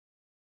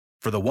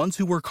For the ones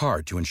who work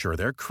hard to ensure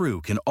their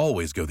crew can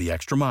always go the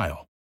extra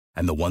mile,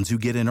 and the ones who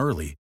get in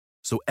early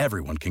so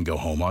everyone can go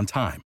home on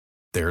time,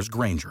 there's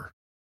Grainger,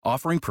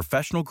 offering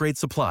professional-grade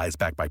supplies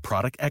backed by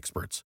product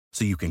experts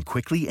so you can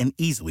quickly and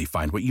easily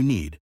find what you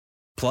need.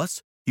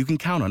 Plus, you can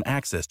count on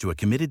access to a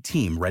committed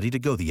team ready to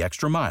go the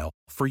extra mile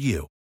for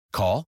you.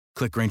 Call,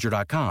 click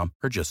Grainger.com,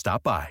 or just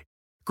stop by.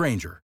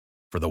 Grainger,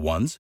 for the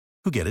ones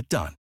who get it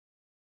done.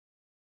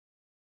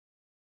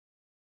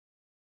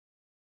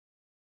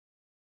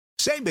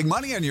 Save big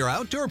money on your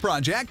outdoor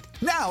project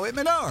now at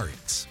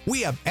Menards.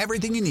 We have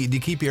everything you need to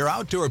keep your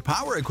outdoor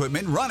power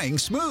equipment running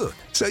smooth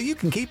so you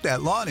can keep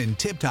that lawn in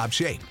tip-top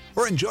shape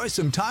or enjoy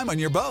some time on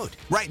your boat.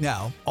 Right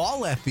now,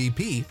 all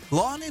FVP,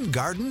 lawn and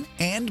garden,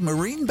 and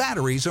marine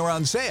batteries are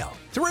on sale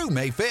through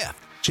May 5th.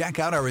 Check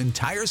out our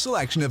entire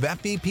selection of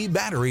FVP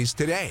batteries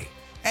today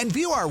and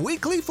view our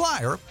weekly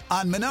flyer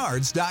on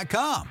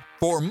Menards.com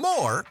for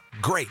more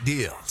great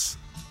deals.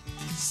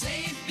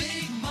 Save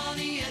big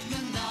money at Menards.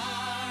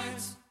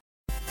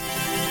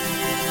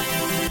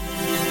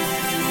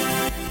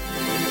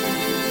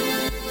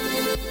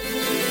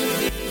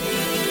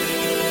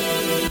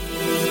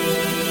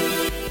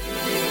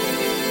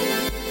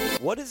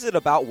 What is it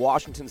about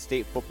Washington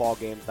State football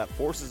games that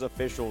forces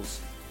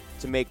officials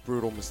to make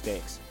brutal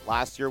mistakes?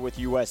 Last year with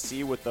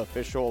USC, with the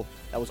official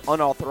that was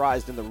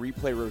unauthorized in the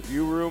replay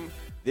review room.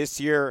 This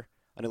year,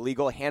 an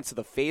illegal hand to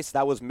the face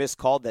that was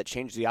miscalled that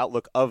changed the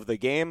outlook of the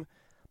game.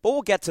 But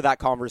we'll get to that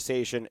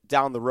conversation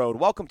down the road.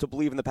 Welcome to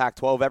Believe in the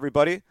Pac-12,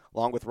 everybody.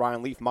 Along with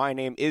Ryan Leaf, my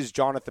name is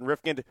Jonathan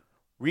Rifkind,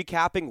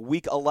 recapping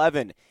Week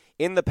 11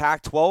 in the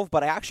Pac-12.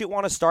 But I actually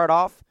want to start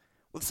off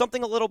with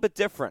something a little bit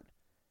different.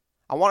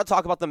 I want to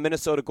talk about the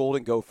Minnesota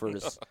Golden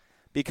Gophers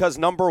because,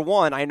 number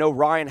one, I know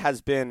Ryan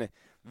has been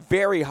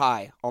very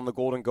high on the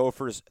Golden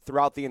Gophers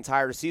throughout the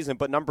entire season.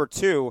 But number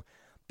two,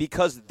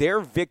 because their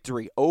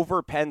victory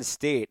over Penn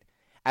State,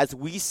 as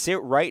we sit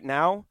right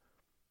now,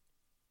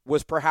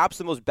 was perhaps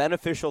the most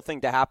beneficial thing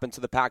to happen to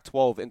the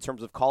Pac-12 in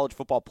terms of college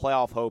football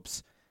playoff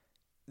hopes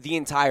the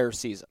entire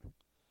season.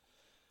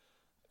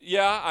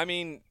 Yeah, I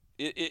mean,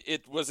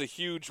 it was a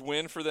huge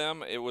win for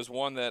them. It was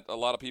one that a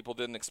lot of people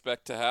didn't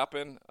expect to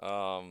happen.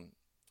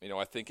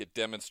 I think it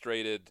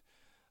demonstrated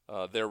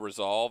their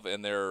resolve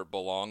and their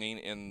belonging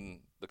in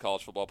the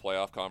college football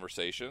playoff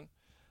conversation.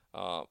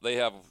 They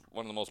have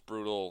one of the most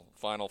brutal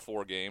Final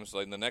Four games.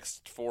 In the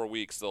next 4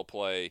 weeks, they'll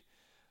play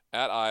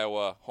at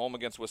Iowa, home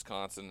against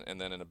Wisconsin, and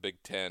then in a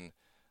Big Ten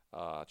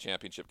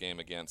championship game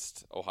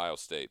against Ohio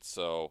State.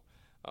 So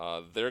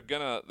they're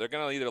gonna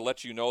either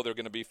let you know they're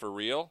gonna be for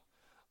real,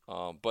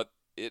 but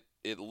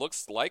it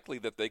looks likely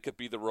that they could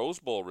be the Rose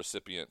Bowl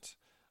recipient,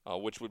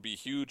 which would be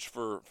huge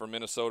for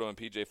Minnesota and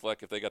PJ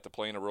Fleck if they got to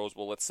play in a Rose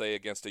Bowl, let's say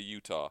against a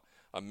Utah.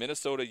 A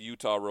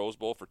Minnesota-Utah Rose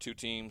Bowl for two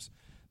teams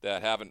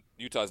that haven't –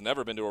 Utah's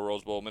never been to a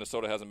Rose Bowl.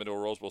 Minnesota hasn't been to a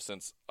Rose Bowl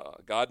since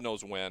God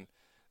knows when.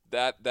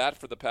 That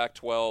for the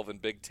Pac-12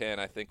 and Big Ten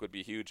I think would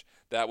be huge.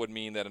 That would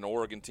mean that an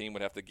Oregon team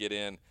would have to get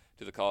in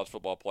to the college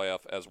football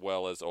playoff as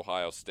well as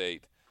Ohio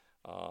State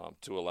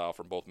to allow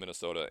for both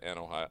Minnesota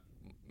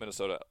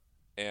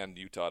and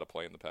Utah to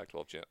play in the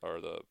Pac-12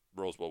 or the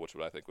Rose Bowl, which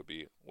I think would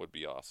be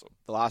awesome.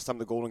 The last time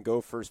the Golden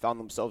Gophers found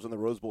themselves in the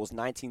Rose Bowl was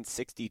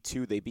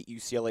 1962. They beat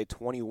UCLA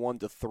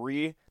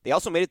 21-3. They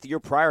also made it the year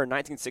prior in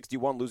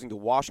 1961, losing to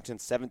Washington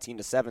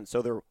 17-7.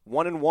 So they're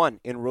 1-1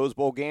 in Rose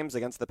Bowl games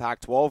against the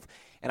Pac-12.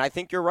 And I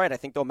think you're right. I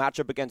think they'll match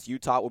up against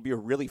Utah. It will be a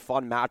really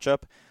fun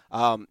matchup.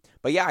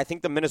 But yeah, I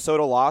think the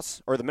Minnesota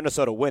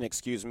win,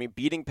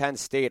 beating Penn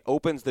State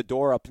opens the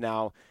door up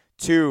now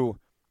to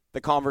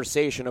the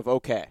conversation of,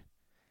 okay,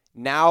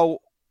 now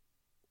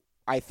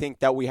I think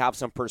that we have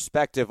some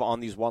perspective on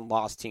these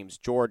one-loss teams,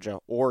 Georgia,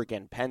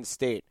 Oregon, Penn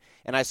State.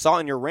 And I saw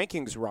in your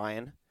rankings,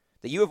 Ryan,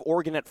 that you have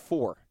Oregon at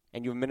 4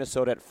 and you have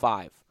Minnesota at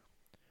 5.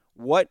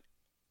 What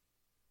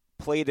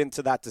played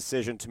into that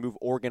decision to move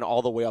Oregon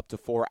all the way up to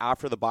 4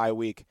 after the bye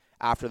week,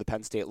 after the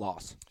Penn State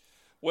loss?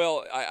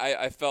 Well,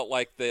 I felt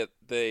like that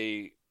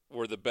they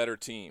were the better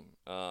team.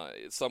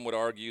 Some would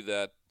argue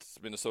that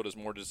Minnesota's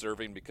more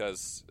deserving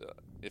because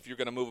if you're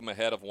going to move them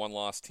ahead of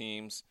one-loss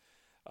teams,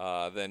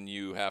 then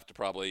you have to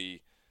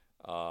probably,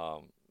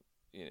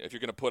 if you're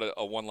going to put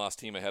a one-loss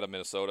team ahead of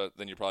Minnesota,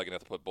 then you're probably going to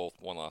have to put both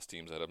one-loss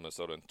teams ahead of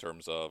Minnesota in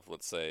terms of,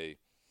 let's say,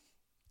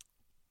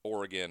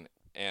 Oregon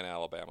and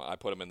Alabama. I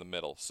put them in the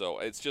middle. So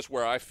it's just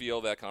where I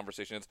feel that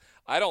conversation is.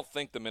 I don't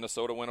think the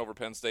Minnesota win over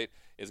Penn State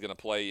is going to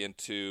play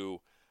into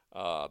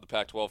the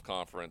Pac-12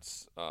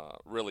 conference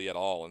really at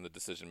all in the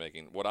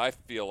decision-making. What I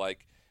feel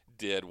like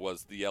did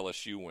was the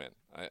LSU win.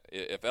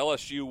 If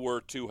LSU were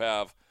to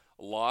have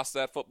lost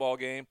that football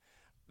game,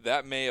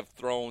 that may have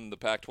thrown the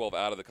Pac-12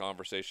 out of the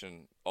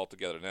conversation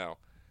altogether. Now,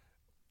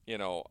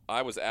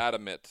 I was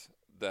adamant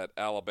that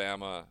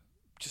Alabama,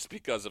 just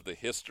because of the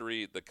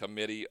history, the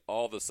committee,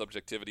 all the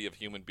subjectivity of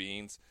human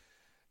beings,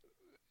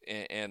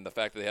 and the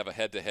fact that they have a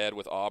head-to-head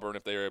with Auburn,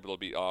 if they are able to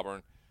beat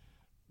Auburn,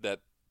 that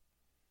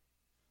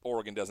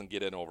Oregon doesn't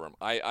get in over them.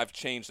 I've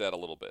changed that a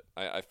little bit.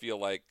 I feel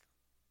like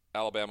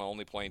Alabama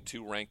only playing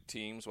 2 ranked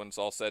teams when it's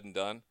all said and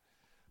done.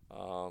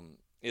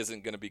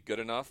 isn't going to be good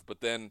enough.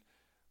 But then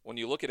when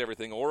you look at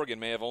everything, Oregon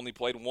may have only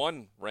played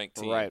one ranked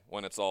team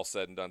when it's all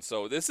said and done.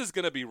 So this is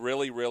going to be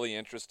really, really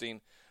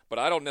interesting. But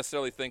I don't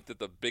necessarily think that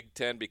the Big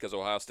Ten, because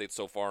Ohio State's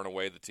so far and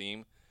away the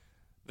team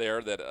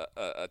there, that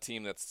a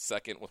team that's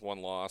second with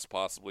one loss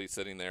possibly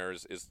sitting there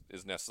is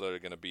necessarily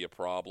going to be a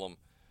problem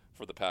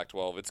for the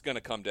Pac-12. It's going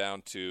to come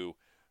down to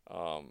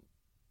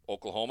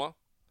Oklahoma,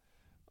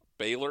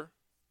 Baylor,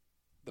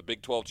 the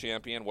Big 12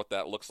 champion, what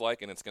that looks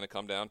like, and it's going to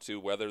come down to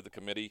whether the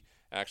committee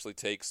actually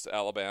takes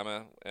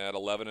Alabama at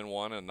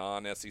 11-1, a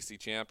non-SEC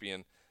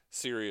champion,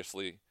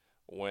 seriously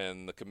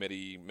when the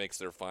committee makes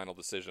their final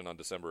decision on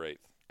December 8th.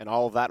 And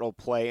all of that will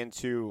play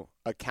into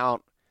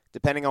account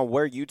depending on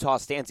where Utah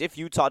stands. If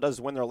Utah does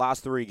win their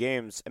last 3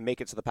 games and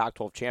make it to the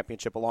Pac-12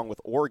 championship along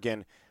with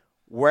Oregon,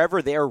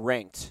 wherever they're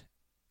ranked,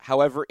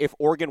 however, if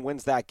Oregon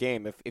wins that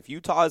game, if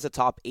Utah is a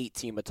top 8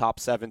 team, a top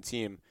 7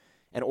 team,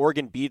 and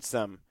Oregon beats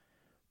them,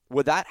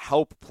 would that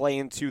help play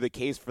into the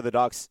case for the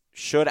Ducks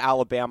should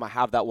Alabama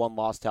have that one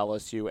loss to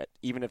LSU,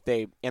 even if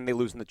they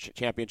lose in the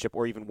championship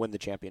or even win the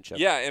championship?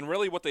 Yeah, and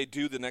really what they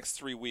do the next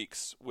 3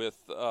 weeks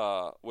with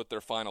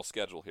their final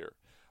schedule here,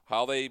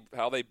 how they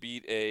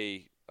beat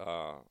a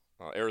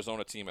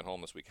Arizona team at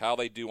home this week, how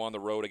they do on the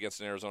road against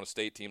an Arizona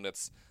State team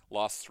that's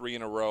lost 3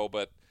 in a row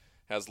but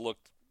has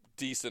looked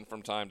decent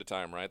from time to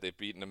time, right? They've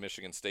beaten a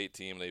Michigan State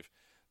team.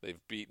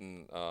 They've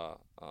beaten a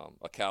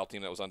Cal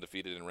team that was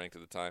undefeated and ranked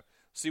at the time.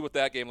 See what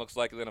that game looks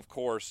like. And then, of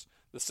course,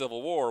 the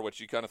Civil War, which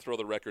you kind of throw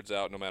the records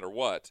out no matter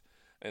what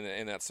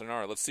in that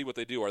scenario. Let's see what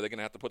they do. Are they going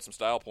to have to put some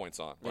style points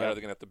on? Right? Yeah. Are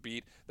they going to have to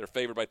beat – they're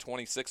favored by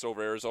 26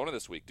 over Arizona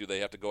this week. Do they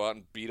have to go out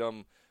and beat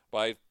them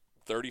by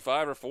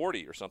 35 or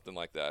 40 or something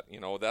like that? You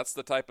know, that's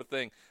the type of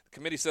thing. The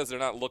committee says they're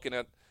not looking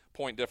at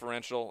point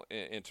differential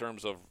in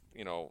terms of,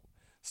 you know,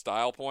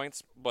 style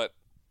points, but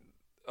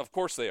of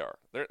course they are.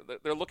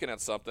 They're looking at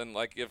something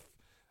like if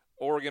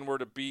Oregon were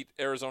to beat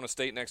Arizona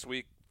State next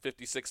week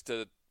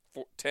 56-10,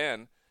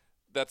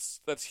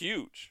 that's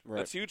huge. Right.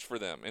 That's huge for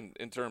them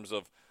in terms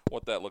of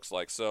what that looks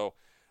like. So,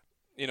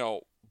 you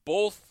know,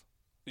 both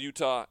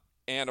Utah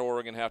and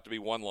Oregon have to be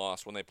one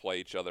loss when they play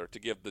each other to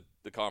give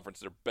the conference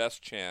their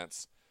best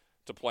chance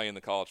to play in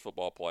the college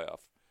football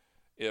playoff.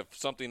 If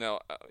something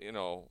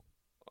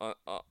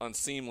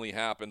unseemly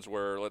happens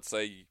where, let's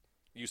say,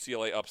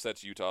 UCLA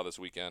upsets Utah this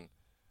weekend,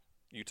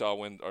 and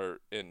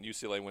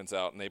UCLA wins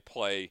out, and they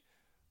play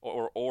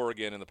or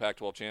Oregon in the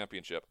Pac-12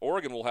 championship,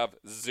 Oregon will have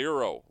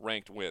 0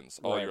 ranked wins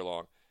all year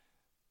long.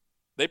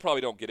 They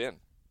probably don't get in,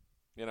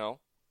 you know.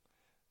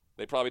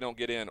 They probably don't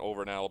get in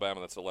over an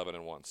Alabama that's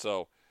 11-1.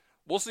 So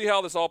we'll see how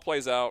this all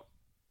plays out.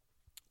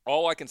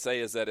 All I can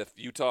say is that if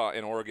Utah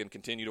and Oregon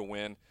continue to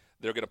win,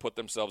 they're going to put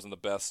themselves in the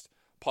best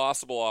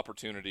possible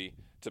opportunity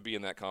to be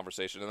in that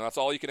conversation, and that's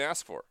all you can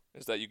ask for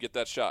is that you get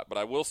that shot. But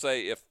I will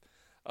say if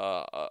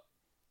an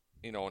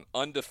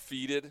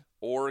undefeated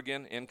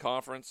Oregon in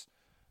conference,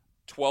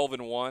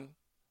 12-1,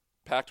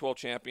 Pac-12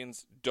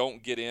 champions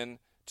don't get in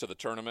to the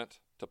tournament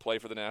to play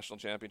for the national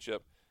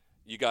championship,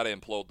 you got to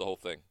implode the whole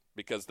thing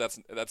because that's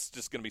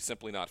just going to be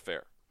simply not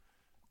fair.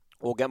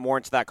 We'll get more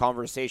into that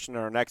conversation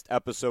in our next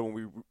episode when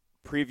we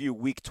preview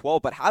Week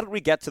 12. But how did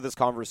we get to this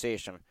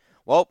conversation?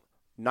 Well,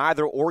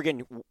 neither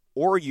Oregon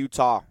or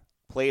Utah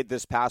played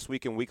this past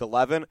week in Week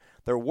 11.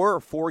 There were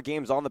 4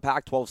 games on the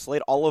Pac-12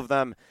 slate, all of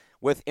them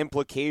with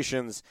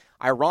implications.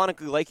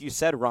 Ironically, like you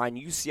said, Ryan,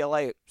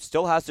 UCLA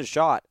still has a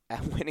shot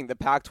at winning the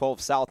Pac-12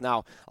 South.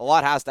 Now, a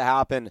lot has to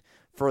happen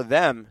for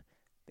them.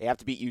 They have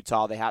to beat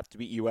Utah. They have to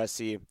beat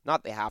USC.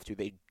 Not they have to.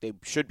 They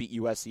should beat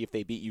USC if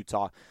they beat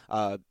Utah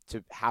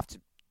to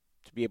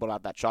be able to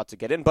have that shot to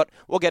get in. But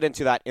we'll get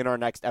into that in our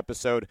next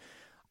episode.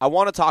 I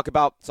want to talk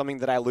about something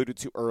that I alluded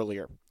to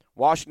earlier.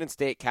 Washington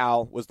State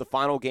Cal was the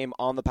final game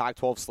on the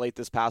Pac-12 slate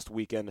this past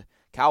weekend.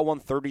 Cal won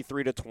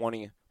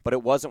 33-20, but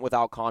it wasn't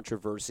without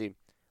controversy.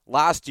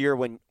 Last year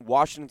when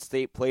Washington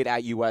State played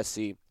at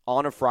USC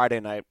on a Friday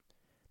night,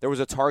 there was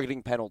a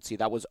targeting penalty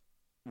that was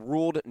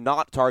ruled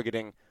not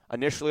targeting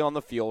initially on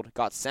the field,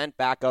 got sent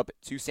back up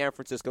to San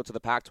Francisco to the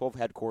Pac-12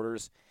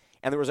 headquarters,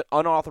 and there was an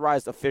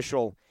unauthorized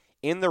official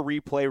in the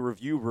replay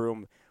review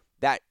room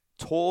that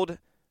told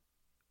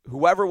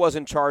whoever was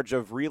in charge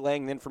of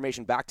relaying the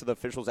information back to the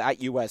officials at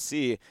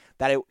USC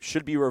that it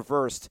should be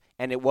reversed,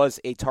 and it was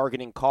a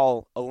targeting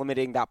call,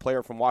 eliminating that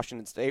player from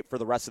Washington State for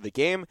the rest of the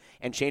game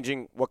and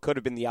changing what could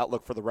have been the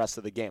outlook for the rest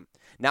of the game.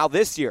 Now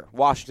this year,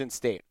 Washington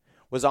State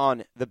was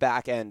on the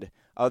back end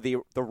of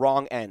the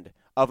wrong end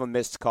of a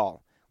missed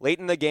call. Late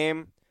in the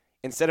game,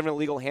 instead of an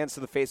illegal hands to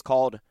the face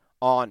called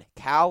on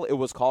Cal, it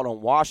was called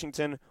on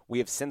Washington. We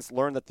have since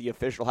learned that the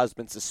official has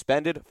been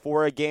suspended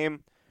for a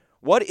game.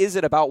 What is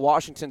it about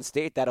Washington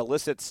State that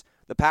elicits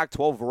the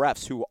Pac-12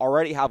 refs, who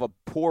already have a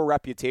poor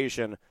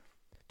reputation,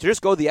 to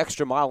just go the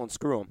extra mile and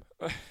screw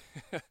them?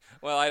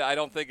 Well, I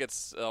don't think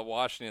it's a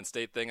Washington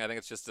State thing. I think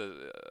it's just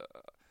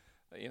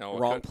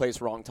wrong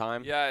place, wrong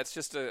time. Yeah, it's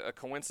just a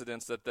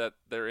coincidence that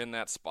they're in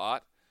that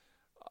spot.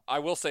 I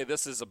will say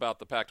this is about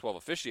the Pac-12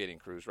 officiating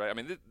crews, right? I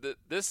mean,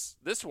 this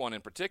one in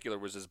particular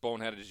was as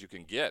boneheaded as you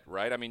can get,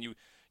 right? I mean,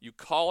 You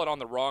call it on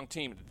the wrong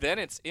team. Then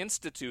it's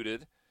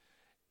instituted,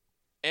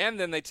 and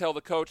then they tell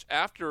the coach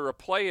after a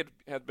play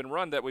had been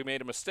run that we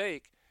made a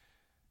mistake.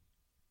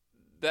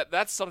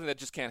 That's something that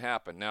just can't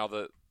happen. Now,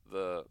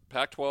 the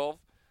Pac-12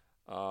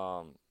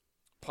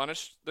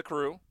 punished the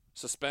crew,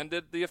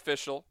 suspended the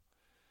official.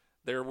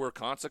 There were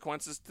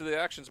consequences to the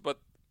actions, but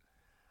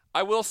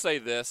I will say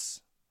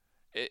this.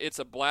 It's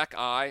a black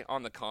eye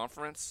on the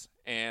conference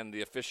and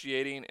the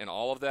officiating and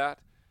all of that,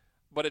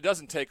 but it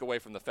doesn't take away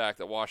from the fact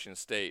that Washington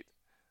State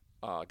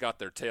got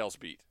their tails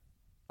beat,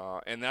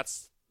 and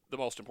that's the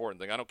most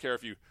important thing. I don't care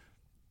if you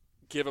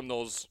give them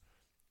those,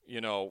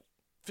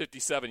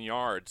 57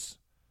 yards.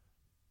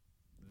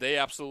 They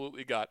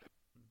absolutely got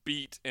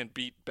beat and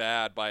beat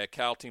bad by a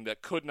Cal team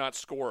that could not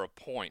score a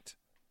point.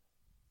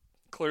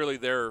 Clearly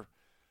their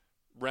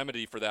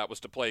remedy for that was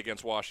to play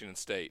against Washington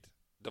State.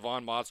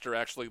 Devon Modster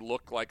actually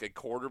looked like a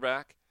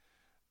quarterback.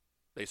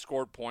 They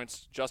scored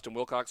points. Justin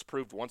Wilcox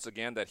proved once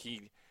again that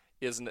he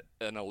isn't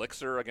an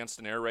elixir against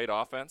an air raid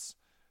offense,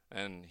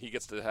 and he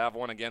gets to have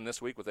one again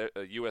this week with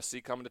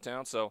USC coming to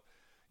town. So,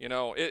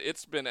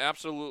 it's been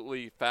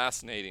absolutely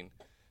fascinating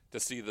to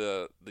see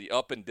the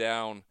up and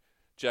down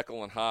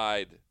Jekyll and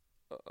Hyde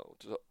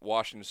to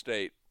Washington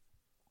State.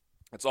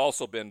 It's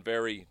also been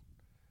very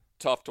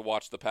tough to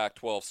watch the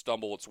Pac-12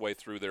 stumble its way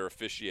through their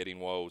officiating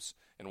woes,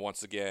 and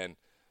once again,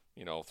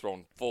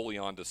 thrown fully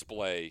on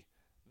display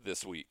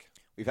this week.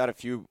 We've had a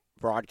few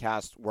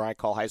broadcasts where I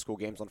call high school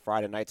games on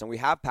Friday nights, and we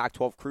have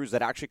Pac-12 crews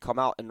that actually come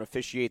out and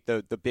officiate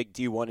the big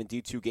D1 and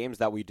D2 games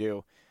that we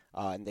do,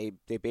 and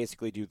they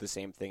basically do the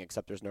same thing,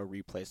 except there's no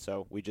replay,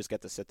 so we just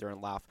get to sit there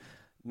and laugh.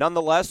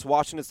 Nonetheless,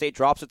 Washington State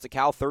drops it to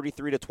Cal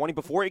 33-20.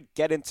 Before we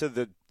get into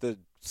the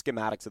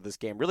schematics of this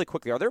game, really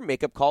quickly, are there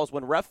makeup calls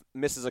when ref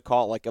misses a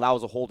call, like that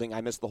was a holding,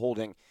 I missed the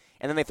holding,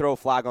 and then they throw a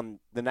flag on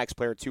the next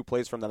player 2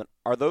 plays from them?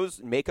 Are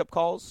those makeup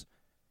calls?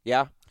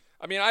 Yeah?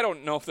 I mean, I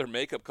don't know if they're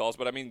makeup calls,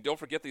 but I mean, don't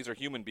forget these are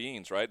human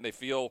beings, right? And they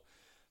feel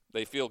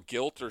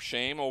guilt or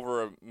shame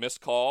over a missed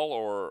call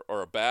or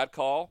a bad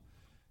call.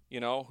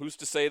 Who's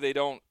to say they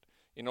don't,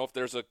 if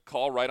there's a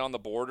call right on the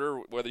border,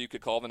 whether you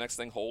could call the next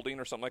thing holding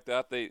or something like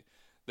that, they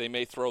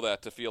may throw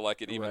that to feel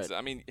like it evens. Right.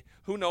 I mean,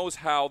 who knows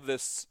how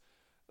this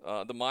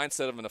the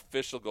mindset of an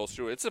official goes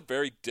through. It's a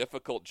very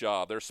difficult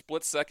job. There's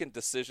split-second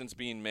decisions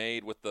being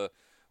made with the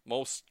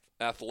most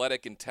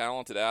athletic and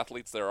talented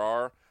athletes there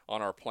are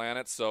on our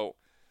planet. So,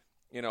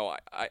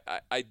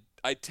 I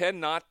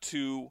tend not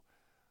to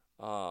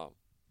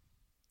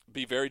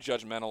be very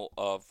judgmental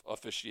of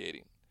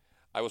officiating.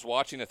 I was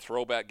watching a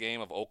throwback game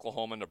of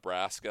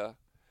Oklahoma-Nebraska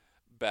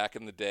back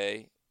in the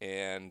day,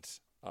 and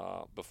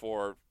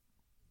before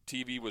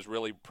TV was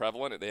really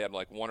prevalent. They had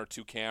like 1 or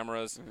 2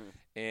 cameras,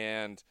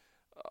 and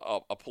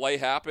a play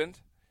happened,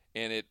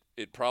 and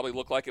it probably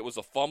looked like it was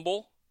a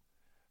fumble.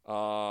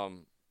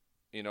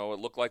 It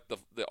looked like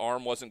the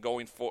arm wasn't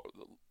going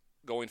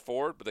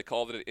forward, but they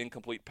called it an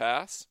incomplete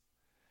pass,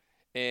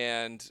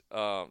 and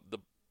the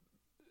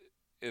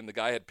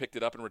guy had picked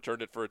it up and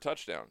returned it for a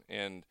touchdown.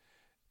 And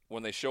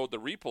when they showed the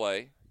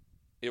replay,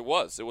 it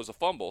was a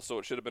fumble, so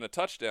it should have been a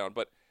touchdown.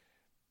 But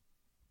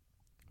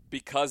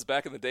because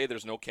back in the day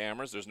there's no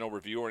cameras, there's no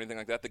review or anything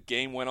like that, the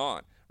game went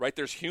on, right?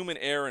 There's human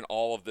error in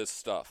all of this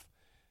stuff.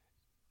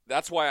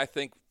 That's why I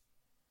think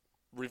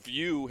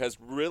review has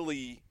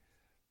really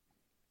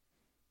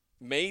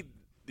made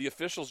the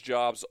officials'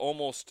 jobs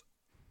almost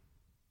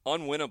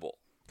unwinnable.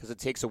 Because it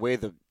takes away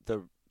the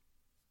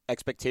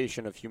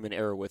expectation of human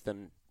error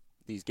within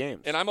these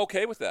games. And I'm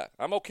okay with that.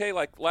 I'm okay.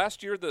 Like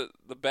last year, the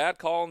bad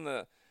call in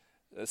the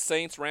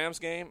Saints-Rams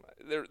game,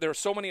 there are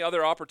so many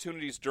other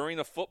opportunities during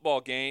a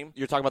football game.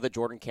 You're talking about the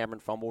Jordan Cameron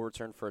fumble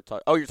return for a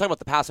touchdown. Oh, you're talking about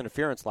the pass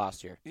interference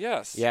last year.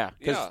 Yes. Yeah,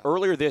 because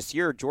earlier this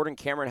year, Jordan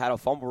Cameron had a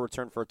fumble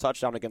return for a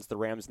touchdown against the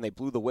Rams, and they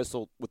blew the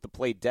whistle with the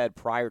play dead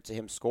prior to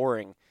him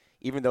scoring,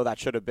 even though that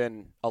should have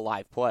been a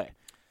live play.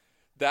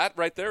 That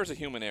right there is a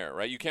human error,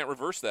 right? You can't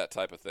reverse that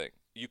type of thing.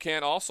 You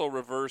can't also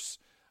reverse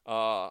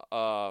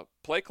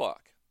play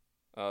clock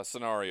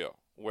scenario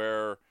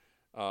where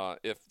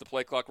if the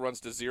play clock runs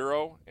to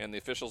 0 and the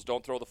officials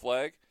don't throw the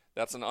flag,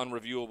 that's an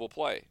unreviewable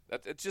play.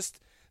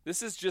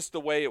 This is just the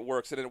way it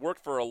works, and it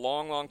worked for a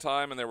long, long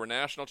time. And there were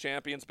national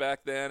champions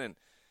back then, and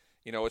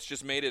it's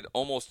just made it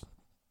almost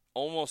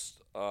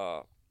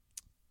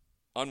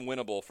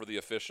unwinnable for the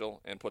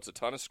official and puts a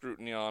ton of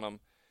scrutiny on them.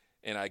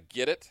 And I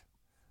get it,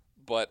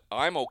 but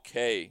I'm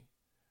okay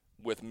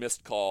with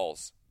missed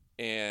calls,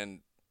 and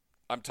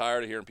I'm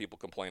tired of hearing people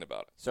complain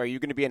about it. So, are you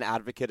going to be an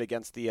advocate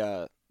against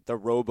the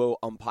robo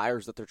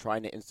umpires that they're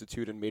trying to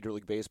institute in Major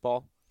League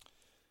Baseball?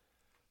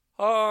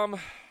 Yeah,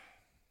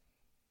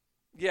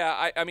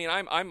 I mean,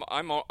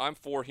 I'm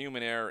for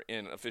human error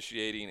in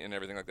officiating and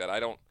everything like that.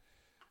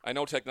 I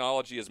know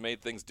technology has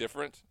made things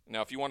different.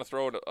 Now, if you want to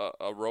throw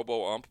a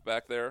robo ump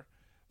back there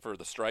for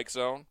the strike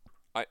zone,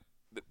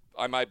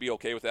 I might be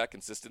okay with that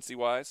consistency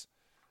wise.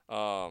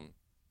 But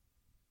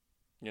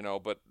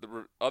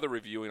the other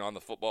reviewing on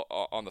the football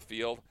on the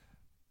field,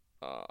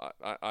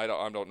 I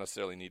don't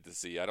necessarily need to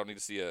see. I don't need to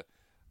see a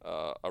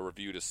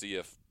review to see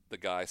if the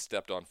guy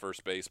stepped on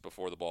first base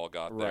before the ball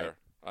got there.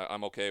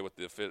 I'm okay with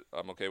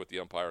the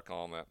umpire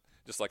calling that,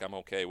 just like I'm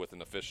okay with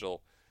an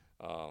official.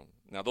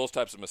 Now those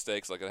types of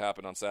mistakes, like it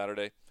happened on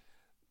Saturday,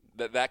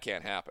 that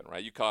can't happen,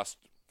 right? You cost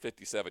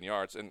 57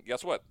 yards, and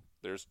guess what?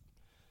 There's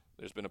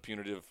been a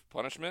punitive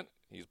punishment.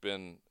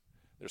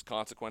 There's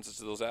consequences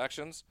to those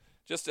actions,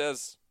 just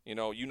as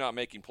you not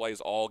making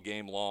plays all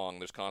game long.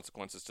 There's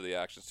consequences to the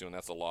actions too, and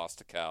that's a loss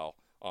to Cal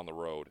on the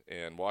road.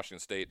 And Washington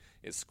State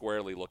is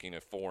squarely looking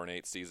at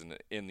 4-8 season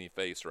in the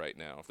face right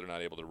now if they're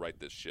not able to right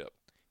this ship.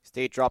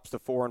 State drops to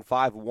 4-5,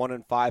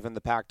 1-5 in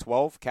the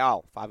Pac-12.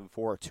 Cal 5-4,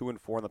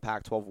 2-4 in the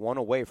Pac-12, one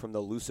away from the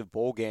elusive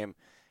bowl game.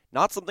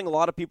 Not something a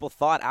lot of people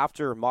thought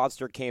after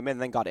Modster came in,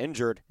 then got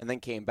injured, and then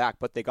came back,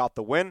 but they got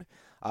the win.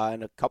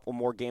 And a couple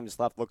more games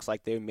left. Looks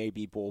like they may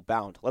be bowl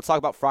bound. Let's talk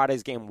about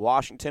Friday's game.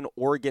 Washington,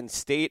 Oregon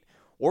State.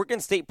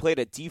 Oregon State played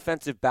a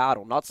defensive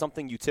battle, not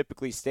something you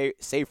typically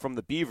say from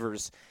the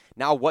Beavers.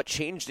 Now, what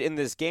changed in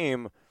this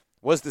game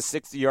was the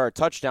 60-yard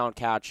touchdown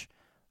catch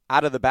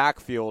out of the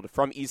backfield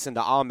from Eason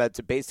to Ahmed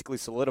to basically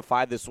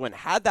solidify this win.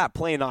 Had that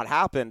play not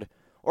happened,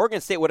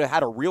 Oregon State would have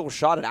had a real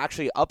shot at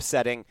actually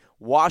upsetting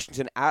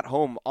Washington at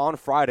home on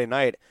Friday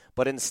night.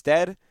 But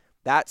instead,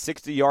 that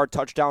 60-yard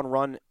touchdown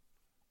run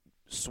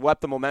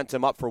swept the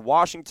momentum up for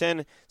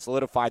Washington,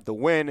 solidified the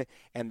win,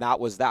 and that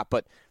was that.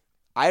 But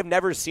I've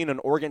never seen an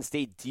Oregon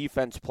State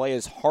defense play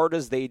as hard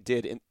as they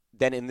did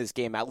in this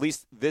game, at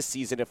least this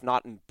season, if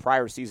not in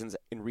prior seasons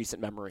in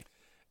recent memory.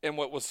 And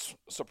what was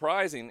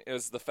surprising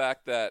is the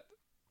fact that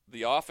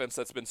the offense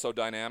that's been so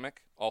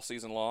dynamic all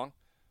season long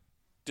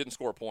didn't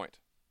score a point.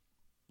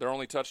 Their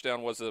only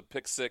touchdown was a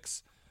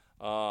pick-six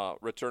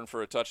return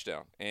for a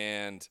touchdown.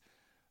 And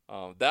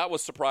that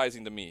was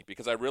surprising to me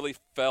because I really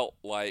felt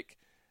like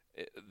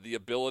the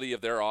ability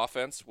of their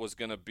offense was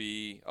going to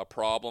be a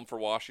problem for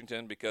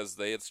Washington because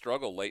they had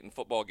struggled late in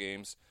football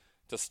games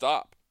to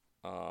stop,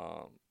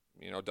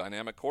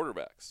 dynamic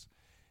quarterbacks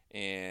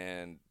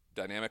and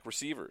dynamic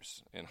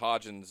receivers and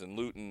Hodgins and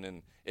Luton,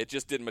 and it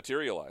just didn't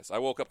materialize. I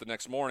woke up the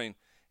next morning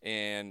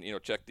and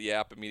checked the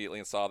app immediately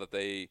and saw that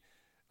they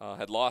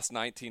had lost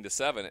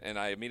 19-7, and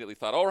I immediately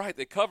thought, all right,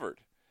 they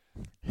covered.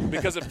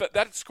 Because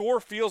that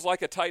score feels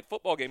like a tight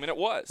football game, and it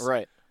was.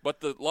 Right. But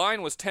the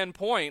line was 10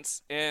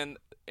 points, and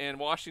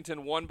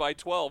Washington won by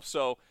 12.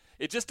 So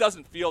it just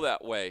doesn't feel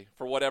that way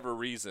for whatever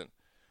reason.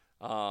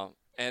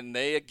 And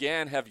they,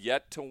 again, have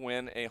yet to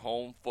win a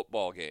home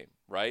football game,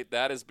 right?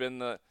 That has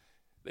been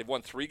they've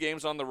won 3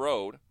 games on the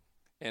road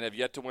and have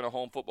yet to win a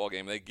home football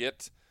game. They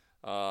get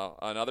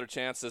another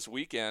chance this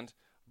weekend,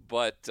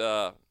 but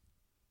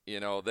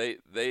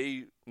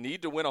they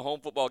need to win a home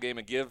football game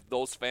and give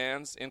those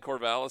fans in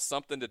Corvallis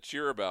something to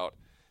cheer about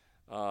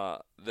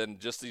than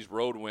just these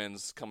road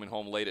wins coming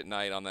home late at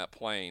night on that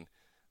plane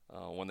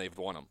when they've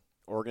won them.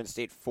 Oregon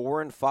State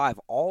 4-5.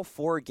 All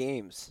 4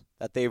 games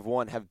that they've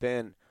won have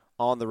been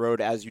on the road,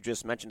 as you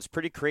just mentioned. It's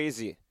pretty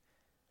crazy.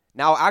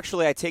 Now,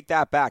 actually, I take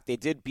that back. They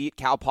did beat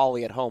Cal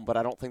Poly at home, but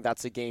I don't think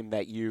that's a game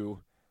that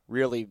you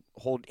really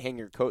hang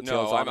your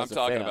coattails on. I'm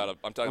talking about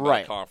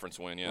a conference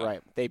win, yeah.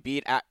 Right. They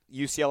beat at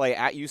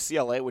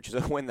UCLA, which is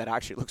a win that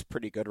actually looks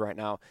pretty good right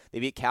now. They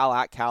beat Cal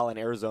at Cal and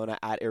Arizona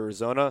at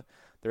Arizona.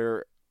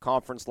 Their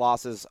conference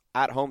losses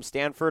at home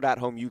Stanford, at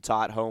home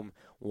Utah, at home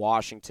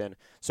Washington.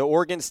 So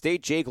Oregon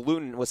State, Jake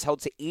Luton was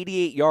held to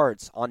 88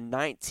 yards on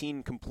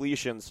 19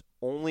 completions,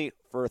 only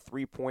for a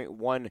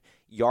 3.1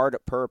 yard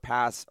per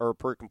pass or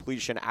per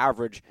completion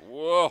average.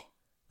 Whoa.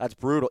 That's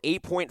brutal.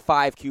 8.5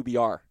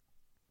 QBR.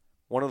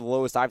 One of the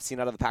lowest I've seen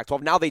out of the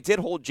Pac-12. Now, they did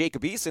hold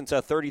Jacob Eason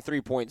to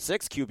 33.6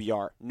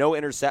 QBR.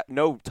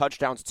 No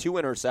touchdowns, 2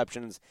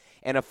 interceptions,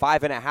 and a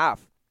 5.5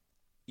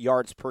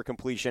 yards per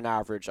completion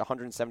average,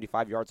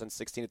 175 yards on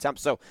 16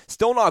 attempts. So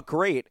still not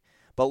great,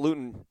 but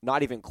Luton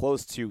not even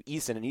close to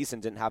Eason, and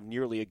Eason didn't have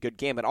nearly a good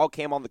game. It all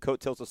came on the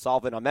coattails of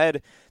Salvin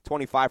Ahmed,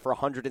 25 for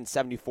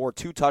 174,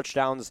 2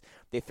 touchdowns.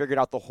 They figured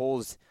out the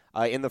holes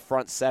in the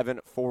front 7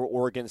 for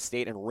Oregon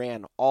State and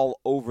ran all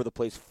over the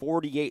place.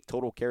 48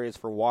 total carries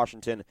for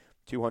Washington,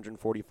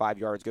 245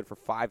 yards, good for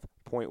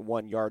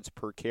 5.1 yards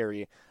per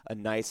carry. A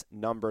nice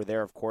number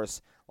there, of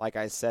course. Like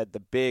I said, the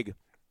big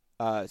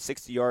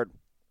 60-yard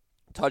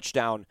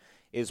touchdown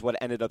is what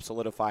ended up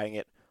solidifying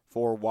it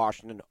for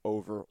Washington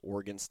over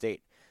Oregon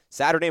State.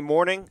 Saturday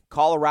morning,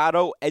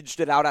 Colorado edged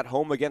it out at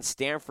home against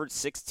Stanford,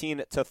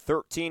 16-13.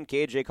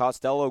 KJ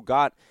Costello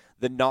got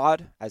the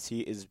nod as he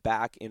is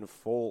back in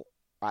full.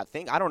 I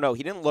don't know.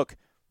 He didn't look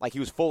like he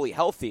was fully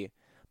healthy,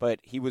 but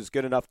he was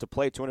good enough to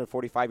play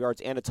 245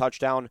 yards and a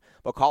touchdown.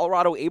 But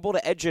Colorado able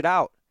to edge it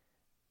out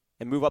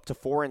and move up to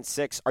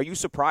 4-6. Are you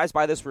surprised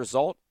by this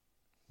result?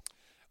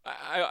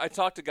 I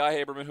talked to Guy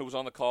Haberman, who was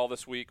on the call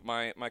this week,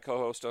 my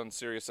co-host on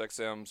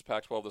SiriusXM's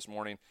Pac-12 this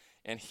morning,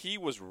 and he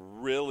was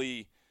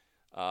really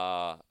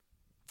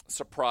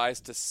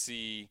surprised to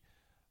see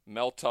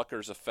Mel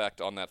Tucker's effect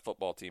on that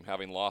football team,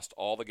 having lost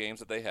all the games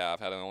that they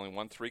have, having only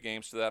won 3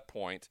 games to that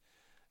point,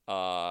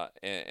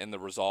 and the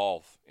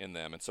resolve in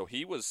them. And so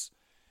he was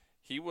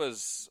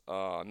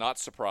not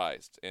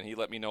surprised, and he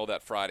let me know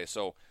that Friday.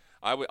 So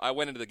I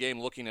went into the game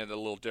looking at it a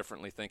little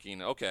differently,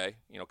 thinking, okay,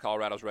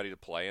 Colorado's ready to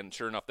play, and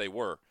sure enough, they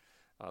were.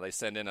 They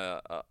send in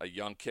a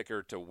young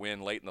kicker to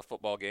win late in the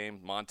football game.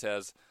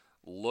 Montez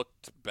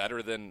looked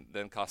better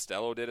than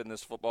Costello did in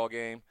this football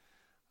game.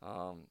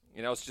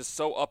 It's just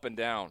so up and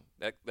down.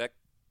 That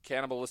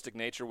cannibalistic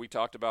nature we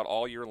talked about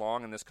all year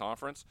long in this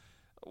conference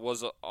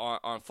was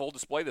on full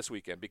display this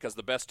weekend because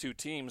the best two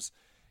teams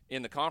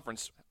in the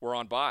conference were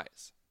on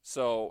byes.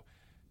 So,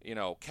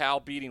 Cal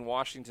beating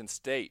Washington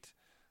State,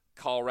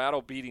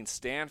 Colorado beating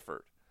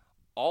Stanford,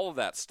 all of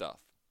that stuff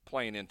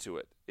playing into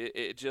it.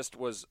 It just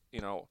was,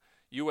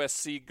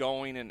 USC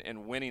going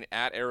and winning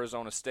at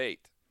Arizona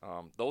State.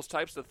 Those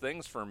types of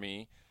things for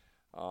me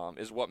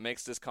is what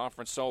makes this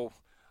conference so,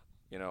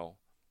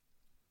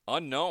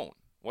 unknown.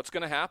 What's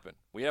going to happen?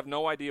 We have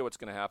no idea what's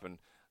going to happen.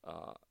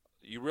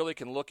 You really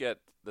can look at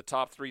the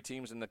top three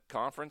teams in the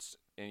conference,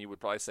 and you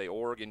would probably say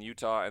Oregon,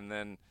 Utah, and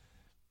then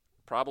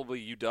probably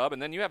UW,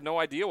 and then you have no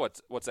idea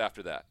what's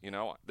after that.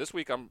 This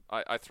week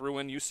I threw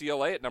in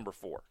UCLA at number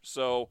 4.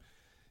 So,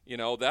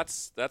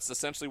 that's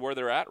essentially where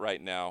they're at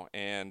right now.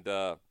 And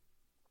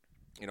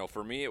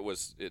for me,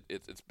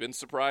 it's been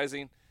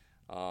surprising.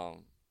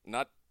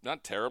 Not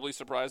terribly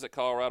surprised that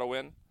Colorado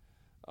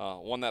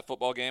won that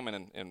football game,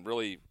 and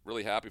really,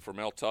 really happy for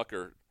Mel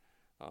Tucker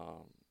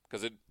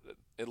because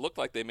it looked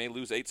like they may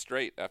lose 8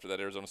 straight after that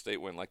Arizona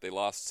State win, like they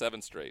lost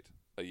 7 straight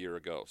a year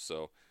ago.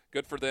 So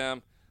good for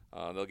them.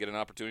 They'll get an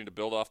opportunity to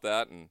build off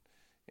that,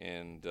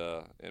 and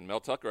Mel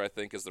Tucker, I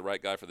think, is the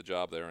right guy for the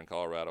job there in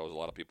Colorado, as a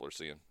lot of people are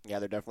seeing. Yeah,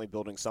 they're definitely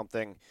building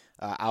something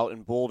out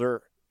in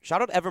Boulder.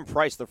 Shout out Evan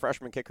Price, the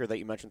freshman kicker that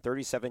you mentioned,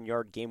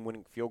 37-yard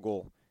game-winning field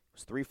goal. He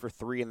was 3 for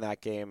 3 in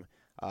that game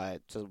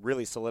to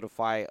really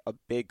solidify a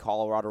big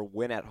Colorado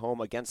win at home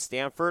against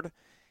Stanford.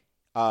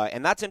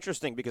 And that's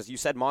interesting because you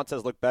said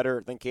Montez looked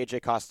better than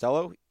KJ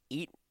Costello.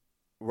 8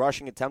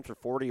 rushing attempts for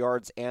 40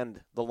 yards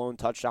and the lone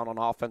touchdown on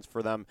offense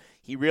for them.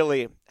 He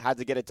really had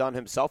to get it done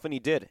himself, and he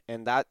did.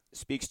 And that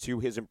speaks to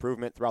his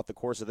improvement throughout the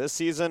course of this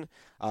season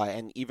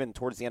and even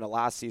towards the end of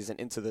last season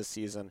into this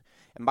season.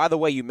 And by the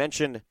way, you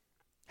mentioned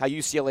how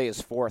UCLA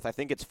is 4th. I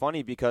think it's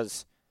funny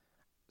because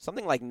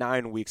something like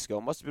 9 weeks ago,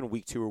 it must have been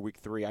week 2 or week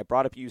 3, I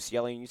brought up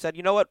UCLA, and you said,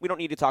 you know what, we don't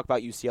need to talk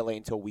about UCLA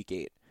until week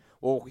 8.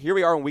 Well, here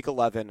we are in week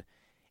 11,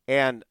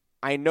 and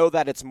I know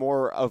that it's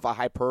more of a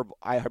hyperbole,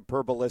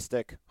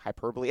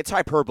 it's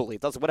hyperbole,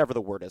 it does whatever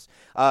the word is,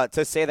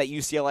 to say that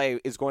UCLA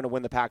is going to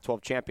win the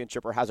Pac-12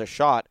 championship or has a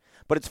shot,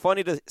 but it's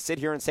funny to sit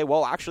here and say,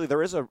 well, actually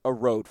there is a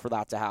road for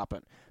that to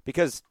happen,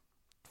 because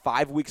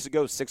 5 weeks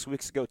ago, 6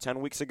 weeks ago, 10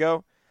 weeks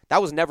ago,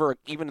 that was never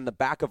even in the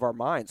back of our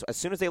minds. As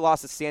soon as they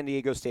lost to San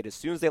Diego State, as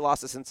soon as they lost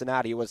to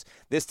Cincinnati, it was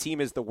this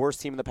team is the worst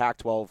team in the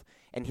Pac-12,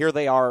 and here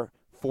they are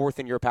 4th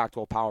in your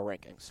Pac-12 power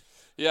rankings.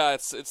 Yeah,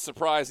 it's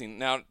surprising.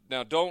 Now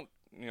don't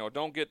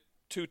get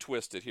too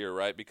twisted here,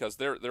 right? Because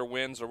their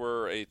wins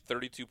were a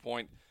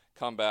 32-point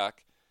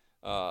comeback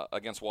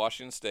against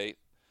Washington State.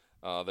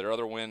 Their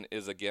other win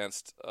is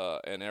against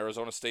an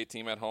Arizona State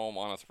team at home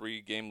on a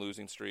 3-game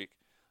losing streak,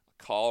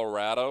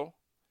 Colorado,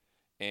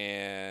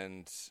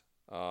 and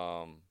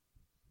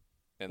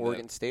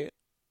Oregon State?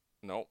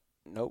 Nope.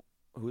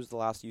 Who's the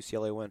last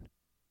UCLA win?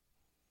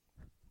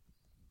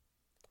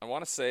 I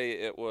want to say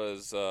it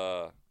was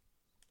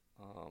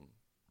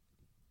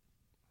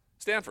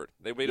Stanford.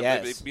 They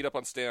beat up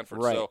on Stanford.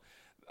 Right. So,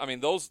 I mean,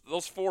 those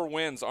 4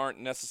 wins aren't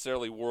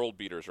necessarily world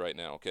beaters right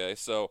now, okay?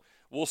 So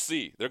we'll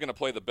see. They're going to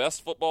play the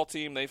best football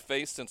team they've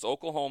faced since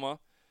Oklahoma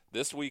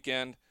this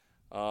weekend,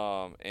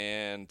 and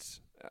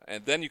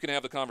then you can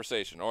have the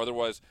conversation. Or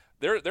otherwise,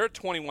 they're a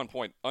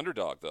 21-point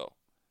underdog, though.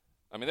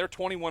 I mean, they're a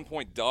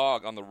 21-point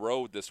dog on the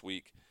road this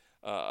week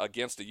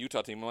against a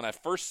Utah team. When I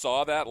first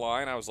saw that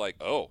line, I was like,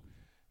 oh,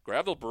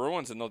 grab the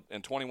Bruins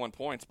and 21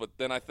 points. But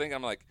then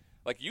I'm like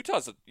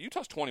Utah's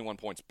 21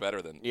 points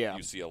better than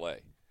UCLA.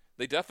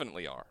 They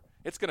definitely are.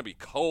 It's going to be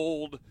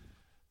cold,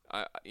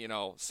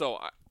 so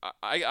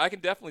I can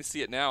definitely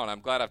see it now, and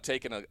I'm glad I've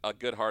taken a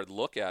good hard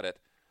look at it.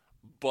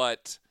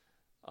 But,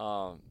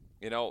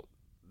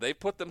 they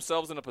put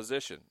themselves in a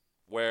position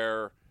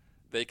where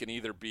they can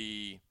either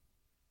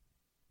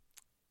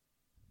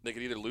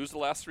lose the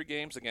last 3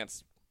 games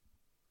against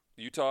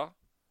Utah,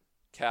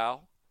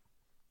 Cal,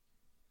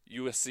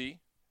 USC,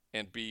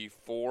 and be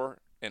 4-8,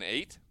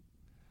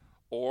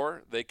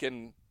 or they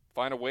can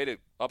find a way to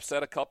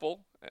upset a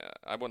couple.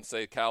 I wouldn't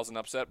say Cal's an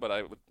upset, but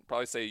I would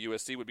probably say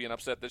USC would be an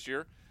upset this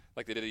year,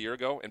 like they did a year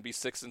ago, and be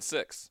 6-6.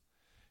 If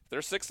they're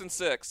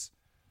 6-6,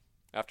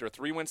 after a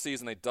 3-win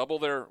season, they double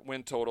their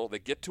win total. They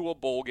get to a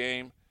bowl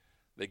game.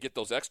 They get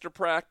those extra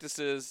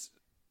practices.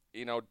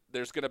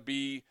 There's going to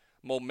be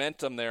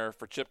momentum there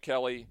for Chip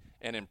Kelly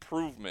and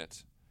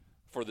improvement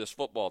for this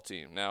football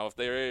team. Now, if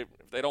they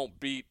don't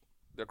beat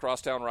their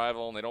crosstown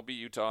rival and they don't beat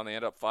Utah and they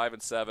end up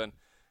 5-7,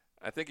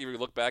 I think if you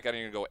look back at it,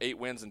 you're going to go 8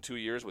 wins in 2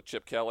 years with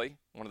Chip Kelly,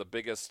 one of the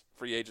biggest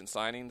free agent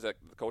signings at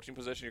the coaching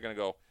position. You're going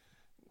to go,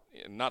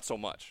 not so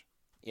much.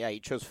 Yeah, he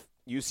chose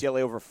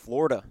UCLA over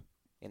Florida.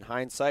 In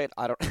hindsight,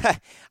 I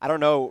don't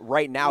know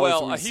right now.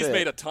 Well, he's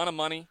made a ton of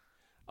money.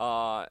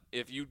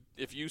 If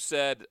you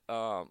said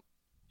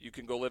you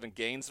can go live in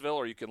Gainesville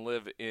or you can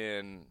live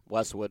in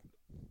Westwood.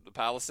 the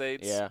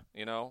Palisades. Yeah.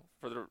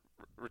 For the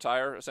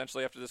retire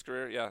essentially after this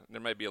career. Yeah,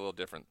 there might be a little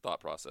different thought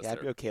process. Yeah, I'd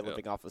there. be okay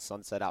living off of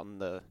Sunset out in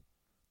the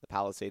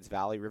Palisades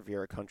Valley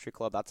Riviera Country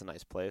Club. That's a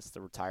nice place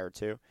to retire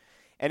to.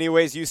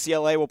 Anyways,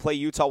 UCLA will play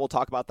Utah. We'll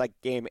talk about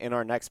that game in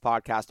our next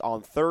podcast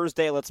on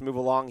Thursday. Let's move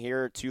along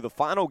here to the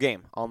final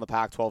game on the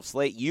Pac-12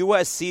 slate.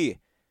 USC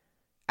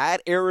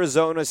at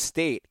Arizona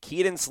State.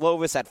 Keaton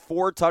Slovis had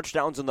 4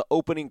 touchdowns in the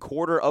opening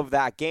quarter of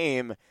that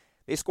game.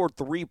 They scored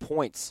 3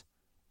 points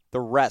the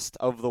rest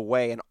of the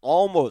way and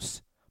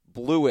almost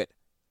blew it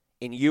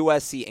in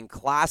USC, in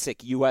classic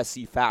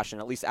USC fashion,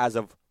 at least as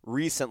of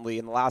recently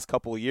in the last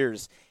couple of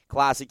years.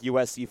 Classic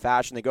USC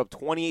fashion. They go up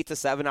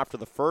 28-7 after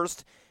the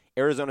first.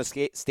 Arizona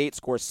State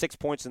scores 6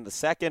 points in the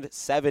second,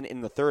 7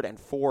 in the third, and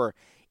 6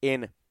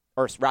 in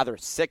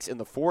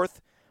the fourth.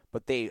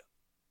 But they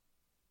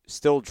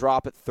still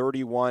drop at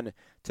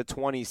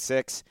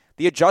 31-26.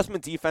 The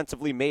adjustment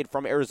defensively made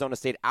from Arizona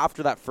State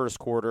after that first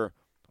quarter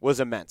was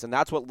immense, and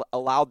that's what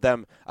allowed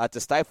them to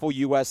stifle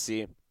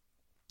USC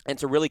and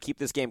to really keep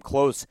this game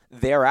close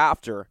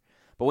thereafter.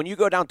 But when you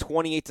go down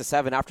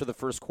 28-7 after the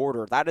first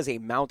quarter, that is a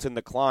mountain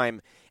to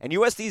climb. And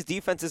USC's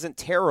defense isn't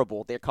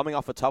terrible. They're coming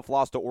off a tough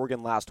loss to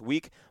Oregon last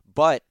week,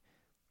 but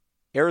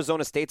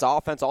Arizona State's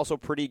offense also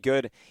pretty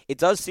good. It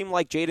does seem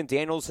like Jaden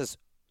Daniels has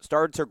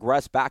started to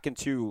regress back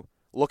into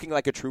looking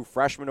like a true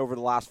freshman over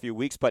the last few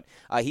weeks, but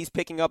he's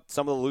picking up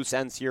some of the loose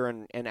ends here,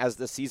 and as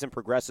the season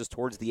progresses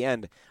towards the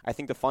end, I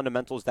think the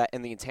fundamentals that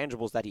and the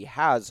intangibles that he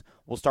has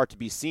will start to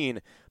be seen.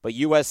 But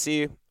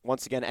USC,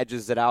 once again,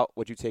 edges it out.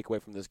 What do you take away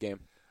from this game?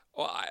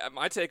 Well,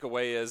 my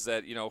takeaway is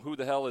that, who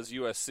the hell is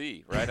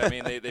USC, right? I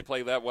mean, they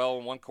play that well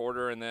in one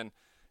quarter, and then,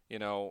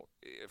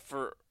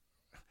 for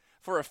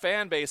a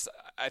fan base,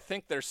 I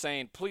think they're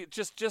saying, please,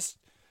 just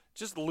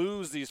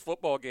lose these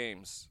football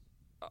games.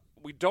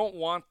 We don't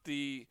want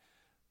the,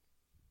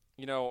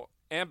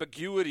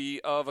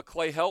 ambiguity of a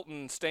Clay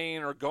Helton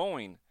staying or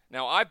going.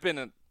 Now, I've been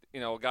a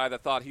guy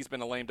that thought he's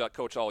been a lame duck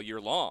coach all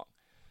year long.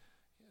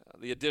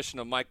 The addition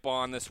of Mike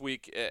Bond this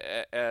week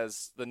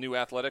as the new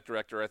athletic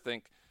director, I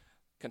think,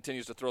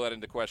 continues to throw that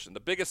into question. The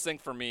biggest thing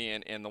for me,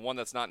 and the one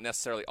that's not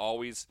necessarily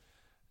always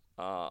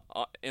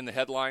in the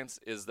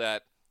headlines, is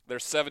that they're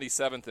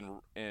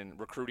 77th in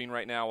recruiting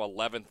right now,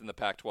 11th in the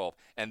Pac-12,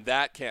 and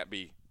that can't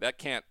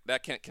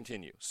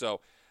continue.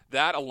 So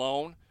that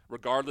alone,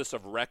 regardless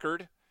of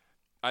record,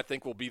 I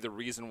think will be the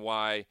reason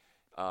why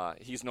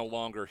he's no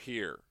longer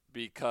here,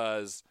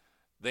 because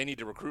they need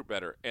to recruit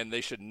better, and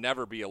they should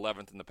never be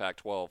 11th in the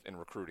Pac-12 in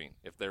recruiting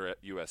if they're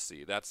at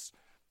USC. That's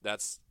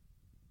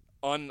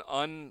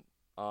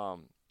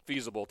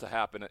feasible to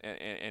happen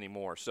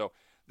anymore. So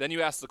then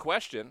you ask the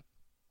question,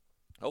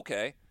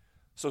 okay,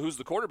 so who's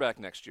the quarterback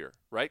next year,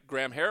 right?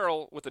 Graham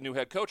Harrell with the new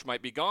head coach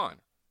might be gone.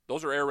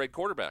 Those are air raid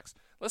quarterbacks.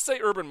 Let's say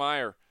Urban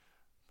Meyer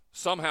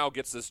somehow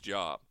gets this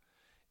job.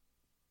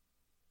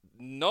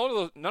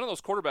 None of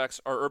those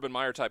quarterbacks are Urban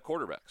Meyer type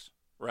quarterbacks,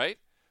 right?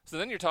 So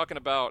then you're talking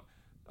about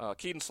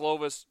Keaton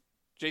Slovis,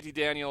 JT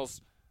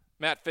Daniels,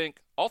 Matt Fink.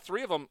 All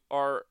three of them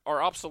are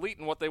obsolete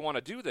in what they want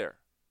to do there.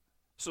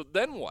 So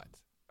then what?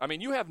 I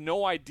mean, you have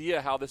no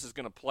idea how this is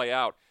going to play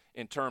out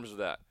in terms of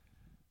that.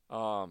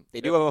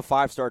 They do have a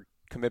 5-star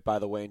commit, by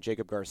the way, in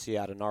Jacob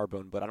Garcia out of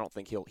Narbonne, but I don't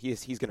think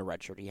he's going to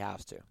redshirt. He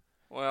has to.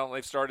 Well,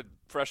 they've started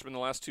freshmen the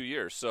last 2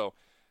 years, so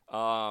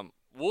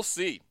we'll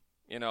see.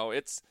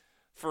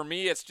 For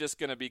me, it's just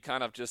going to be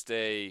kind of just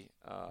a.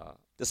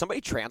 Does somebody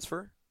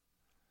transfer?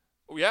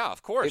 Yeah,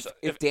 of course.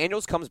 If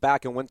Daniels comes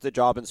back and wins the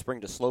job in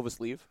spring, does Slovis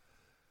leave?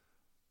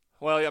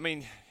 Well, I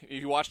mean,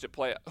 you watched it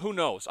play. Who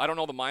knows? I don't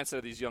know the mindset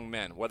of these young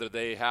men, whether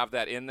they have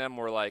that in them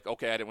or like,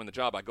 okay, I didn't win the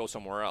job, I go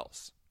somewhere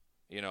else,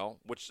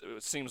 which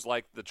seems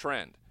like the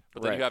trend.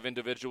 But then you have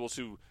individuals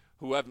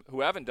who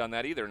haven't done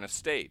that either and have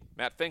stayed.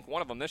 Matt Fink,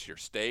 one of them this year,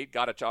 stayed,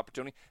 got an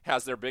opportunity,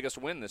 has their biggest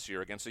win this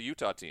year against a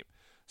Utah team.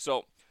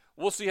 So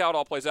we'll see how it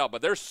all plays out.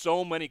 But there's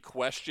so many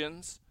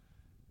questions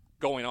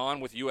going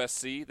on with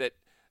USC that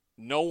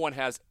no one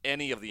has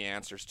any of the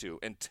answers to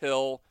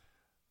until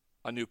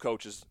a new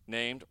coach is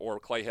named or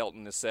Clay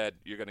Helton has said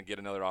you're going to get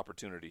another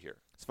opportunity here.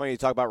 It's funny you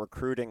talk about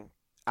recruiting.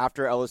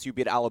 After LSU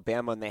beat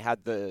Alabama and they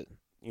had the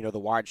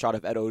wide shot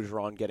of Ed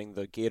Ogeron getting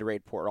the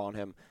Gatorade poured on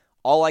him,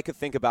 all I could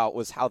think about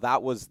was how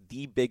that was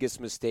the biggest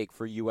mistake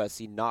for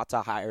USC not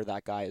to hire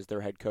that guy as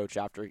their head coach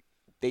after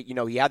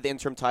he had the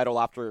interim title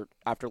after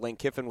Lane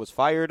Kiffin was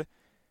fired.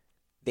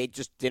 They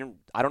just didn't.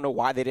 I don't know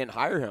why they didn't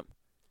hire him.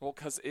 Well,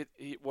 because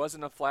it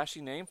wasn't a flashy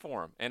name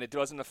for him, and it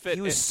wasn't a fit.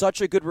 He was such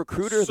a good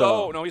recruiter,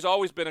 though. No, he's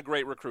always been a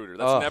great recruiter.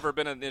 That's never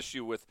been an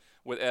issue with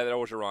Ed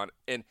Ogeron.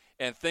 And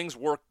things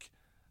work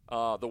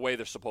the way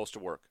they're supposed to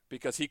work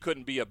because he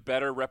couldn't be a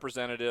better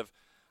representative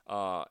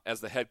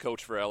as the head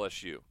coach for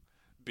LSU.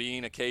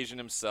 Being occasion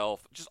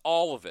himself, just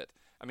all of it.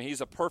 I mean,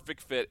 he's a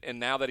perfect fit, and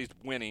now that he's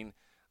winning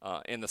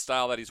in the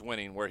style that he's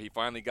winning, where he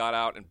finally got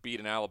out and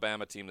beat an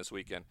Alabama team this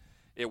weekend,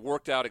 it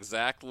worked out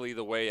exactly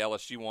the way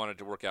LSU wanted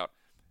to work out.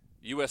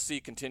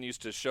 USC continues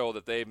to show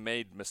that they've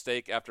made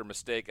mistake after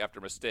mistake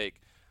after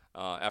mistake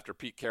after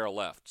Pete Carroll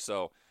left.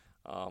 So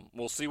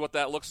We'll see what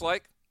that looks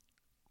like.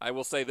 I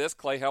will say this,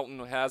 Clay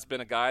Helton has been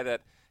a guy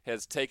that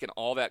has taken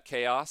all that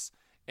chaos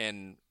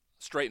and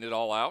straightened it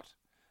all out.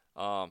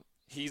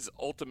 He's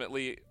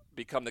ultimately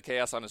become the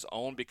chaos on his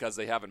own because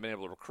they haven't been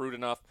able to recruit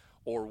enough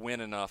or win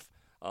enough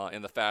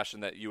in the fashion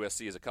that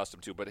USC is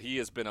accustomed to. But he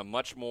has been a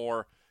much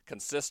more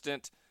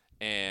consistent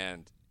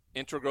and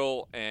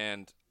integral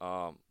and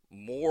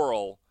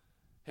moral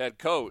head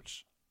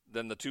coach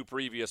than the two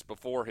previous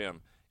before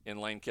him in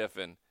Lane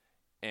Kiffin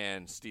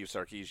and Steve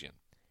Sarkisian.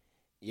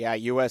 Yeah,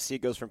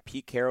 USC goes from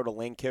Pete Carroll to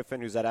Lane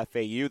Kiffin, who's at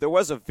FAU. There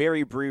was a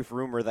very brief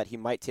rumor that he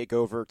might take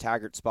over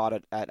Taggart's spot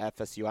at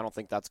FSU. I don't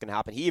think that's going to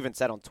happen. He even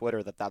said on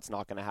Twitter that that's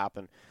not going to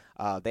happen.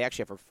 They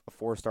actually have a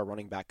 4-star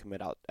running back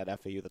commit out at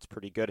FAU. That's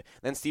pretty good.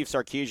 Then Steve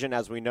Sarkisian,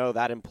 as we know,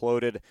 that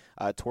imploded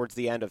towards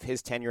the end of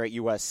his tenure at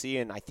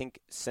USC, and I think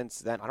since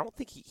then, I don't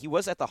think he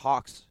was at the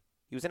Hawks.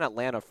 He was in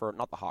Atlanta for,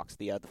 not the Hawks,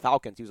 the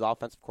Falcons. He was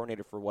offensive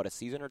coordinator for, a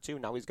season or two?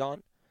 Now he's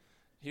gone?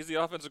 He's the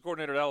offensive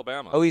coordinator at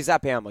Alabama. Oh, he's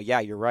at Bama. Yeah,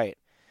 you're right.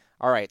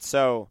 All right,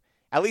 so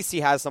at least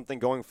he has something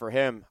going for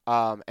him.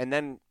 And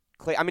then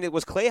Clay. I mean,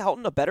 was Clay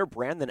Helton a better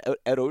brand than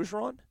Ed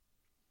Orgeron?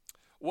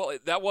 Well,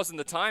 that wasn't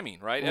the timing,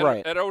 right?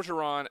 Right. Ed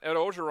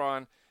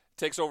Orgeron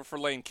takes over for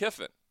Lane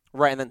Kiffin.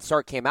 Right, and then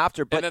Sark came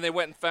after. But and then they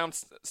went and found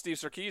Steve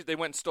Sarkisian. They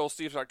went and stole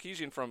Steve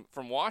Sarkisian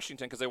from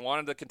Washington because they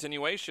wanted the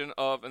continuation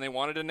of, and they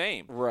wanted a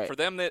name. Right. For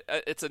them,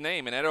 it's a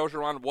name, and Ed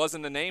Orgeron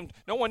wasn't a name.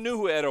 No one knew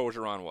who Ed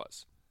Orgeron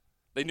was.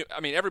 They knew.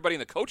 I mean, everybody in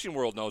the coaching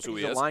world knows who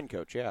he is. He's a line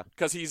coach, yeah.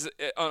 Because he's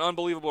an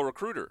unbelievable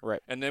recruiter. Right.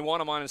 And they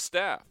want him on his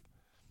staff.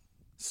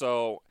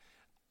 So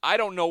I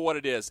don't know what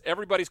it is.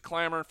 Everybody's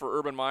clamoring for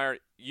Urban Meyer.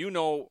 You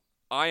know,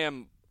 I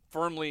am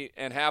firmly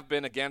and have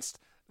been against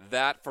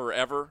that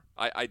forever.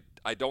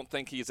 I don't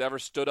think he's ever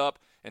stood up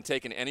and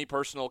taken any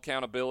personal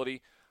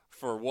accountability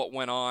for what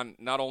went on,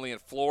 not only in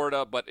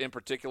Florida, but in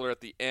particular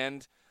at the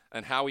end,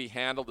 and how he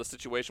handled the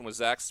situation with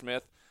Zach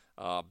Smith,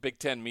 Big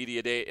Ten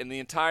Media Day, and the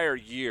entire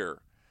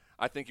year.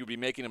 I think you'd be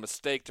making a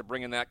mistake to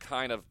bring in that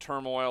kind of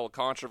turmoil,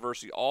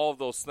 controversy, all of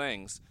those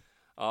things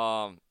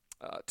to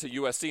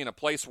USC in a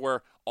place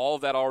where all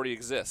of that already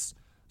exists.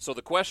 So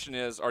the question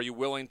is, are you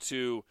willing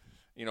to,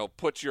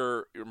 put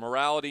your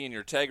morality and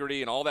your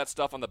integrity and all that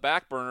stuff on the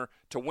back burner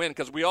to win?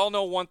 Because we all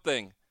know one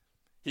thing.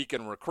 He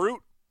can recruit.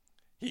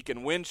 He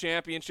can win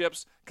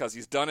championships because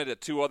he's done it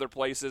at 2 other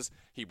places.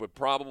 He would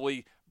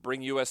probably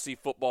bring USC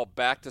football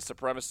back to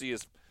supremacy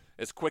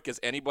as quick as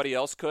anybody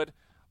else could.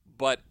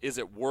 But is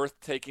it worth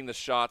taking the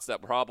shots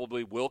that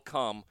probably will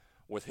come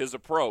with his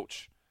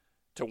approach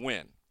to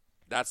win?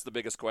 That's the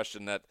biggest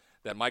question that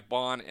Mike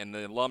Bond and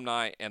the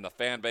alumni and the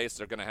fan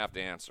base are going to have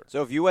to answer.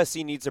 So if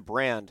USC needs a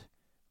brand,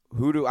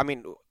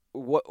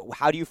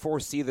 how do you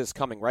foresee this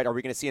coming, right? Are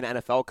we going to see an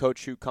NFL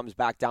coach who comes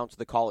back down to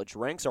the college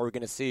ranks? Are we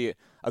going to see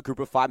a group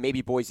of 5,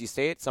 maybe Boise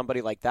State,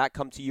 somebody like that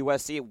come to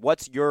USC?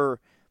 What's your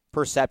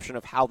perception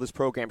of how this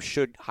program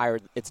should hire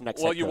its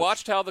next head coach? You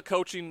watched how the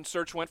coaching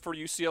search went for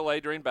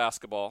UCLA during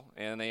basketball,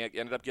 and they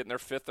ended up getting their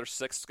 5th or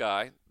 6th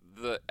guy.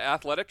 The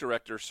athletic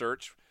director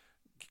search,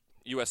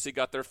 USC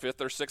got their 5th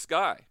or 6th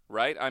guy,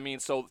 right? I mean,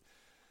 so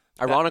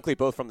ironically,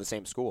 both from the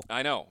same school.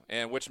 I know,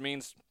 and which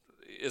means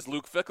is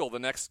Luke Fickell the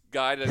next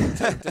guy to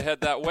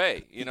head that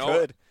way?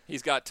 Good.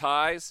 He's got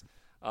ties.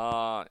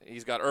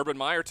 He's got Urban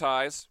Meyer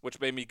ties, which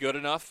may be good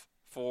enough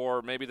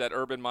for maybe that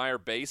Urban Meyer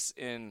base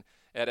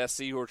at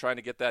SC who are trying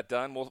to get that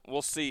done.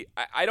 We'll see.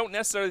 I don't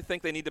necessarily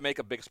think they need to make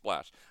a big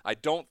splash. I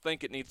don't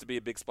think it needs to be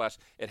a big splash.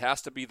 It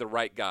has to be the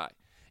right guy.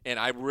 And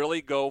I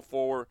really go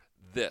for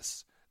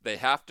this. They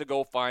have to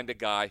go find a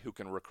guy who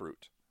can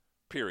recruit,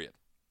 period.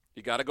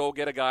 You got to go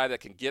get a guy that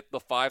can get the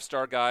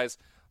 5-star guys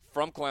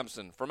from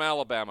Clemson, from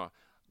Alabama,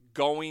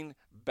 going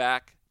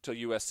back to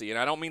USC. And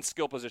I don't mean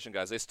skill position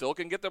guys. They still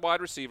can get the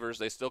wide receivers.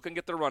 They still can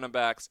get the running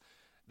backs.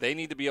 They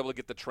need to be able to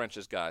get the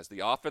trenches guys, the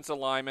offensive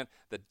linemen,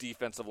 the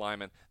defensive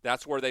linemen.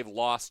 That's where they've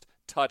lost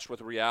touch with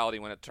reality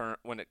when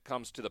it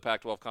comes to the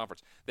Pac-12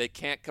 conference. They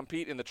can't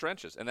compete in the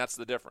trenches, and that's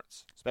the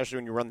difference. Especially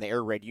when you run the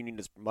air raid, you need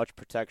as much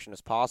protection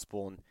as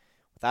possible, and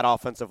with that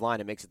offensive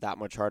line, it makes it that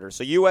much harder.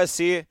 So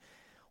USC,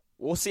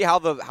 we'll see how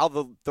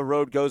the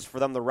road goes for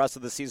them the rest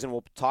of the season.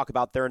 We'll talk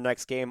about their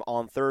next game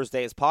on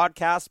Thursday's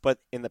podcast. But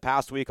in the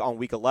past week, on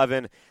Week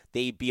 11,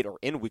 they beat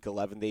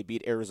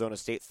Arizona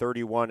State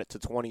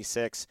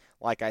 31-26.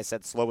 Like I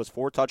said, slow as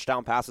 4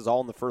 touchdown passes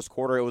all in the first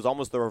quarter. It was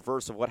almost the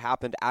reverse of what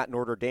happened at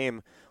Notre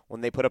Dame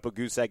when they put up a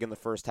goose egg in the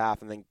first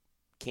half and then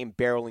came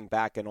barreling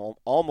back and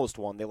almost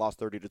won. They lost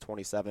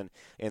 30-27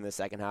 in the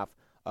second half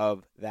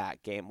of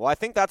that game. Well, I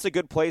think that's a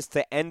good place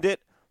to end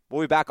it.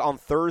 We'll be back on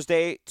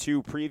Thursday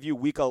to preview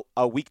Week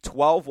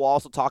 12. We'll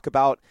also talk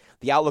about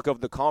the outlook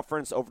of the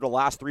conference over the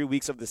last 3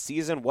 weeks of the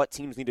season, what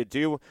teams need to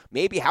do,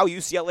 maybe how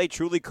UCLA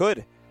truly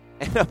could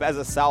end up as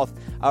a South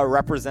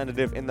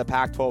representative in the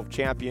Pac-12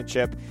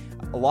 championship.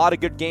 A lot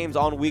of good games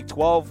on Week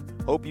 12.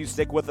 Hope you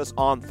stick with us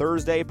on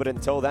Thursday. But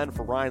until then,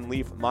 for Ryan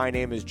Leaf, my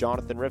name is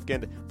Jonathan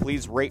Rifkind.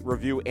 Please rate,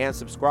 review, and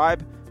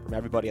subscribe. From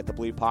everybody at the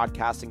Bleav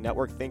Podcasting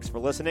Network, thanks for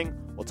listening.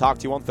 We'll talk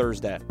to you on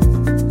Thursday.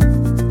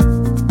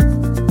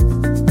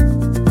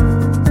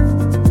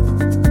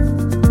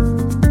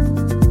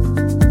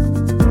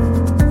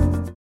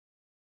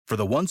 For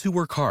the ones who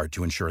work hard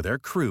to ensure their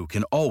crew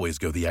can always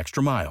go the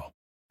extra mile,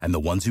 and the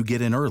ones who get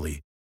in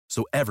early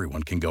so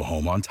everyone can go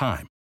home on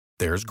time,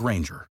 there's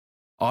Grainger,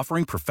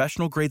 offering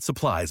professional-grade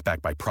supplies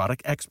backed by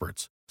product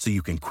experts so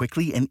you can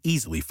quickly and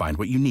easily find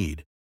what you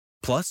need.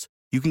 Plus,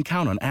 you can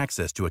count on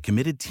access to a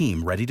committed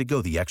team ready to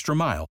go the extra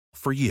mile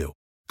for you.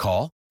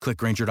 Call, click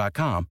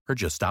Grainger.com, or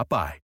just stop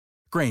by.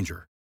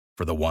 Grainger,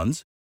 for the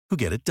ones who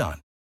get it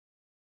done.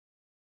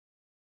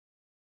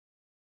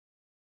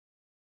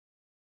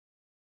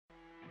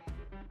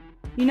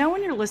 You know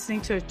when you're listening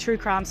to a true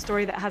crime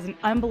story that has an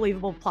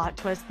unbelievable plot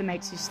twist that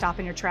makes you stop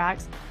in your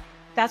tracks?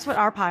 That's what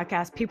our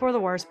podcast, People Are the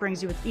Worst,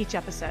 brings you with each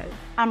episode.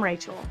 I'm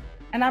Rachel.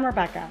 And I'm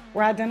Rebecca.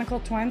 We're identical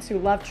twins who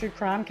love true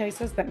crime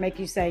cases that make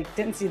you say,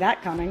 didn't see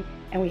that coming,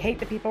 and we hate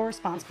the people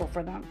responsible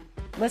for them.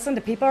 Listen to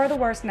People Are the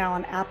Worst now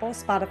on Apple,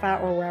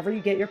 Spotify, or wherever you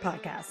get your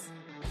podcasts.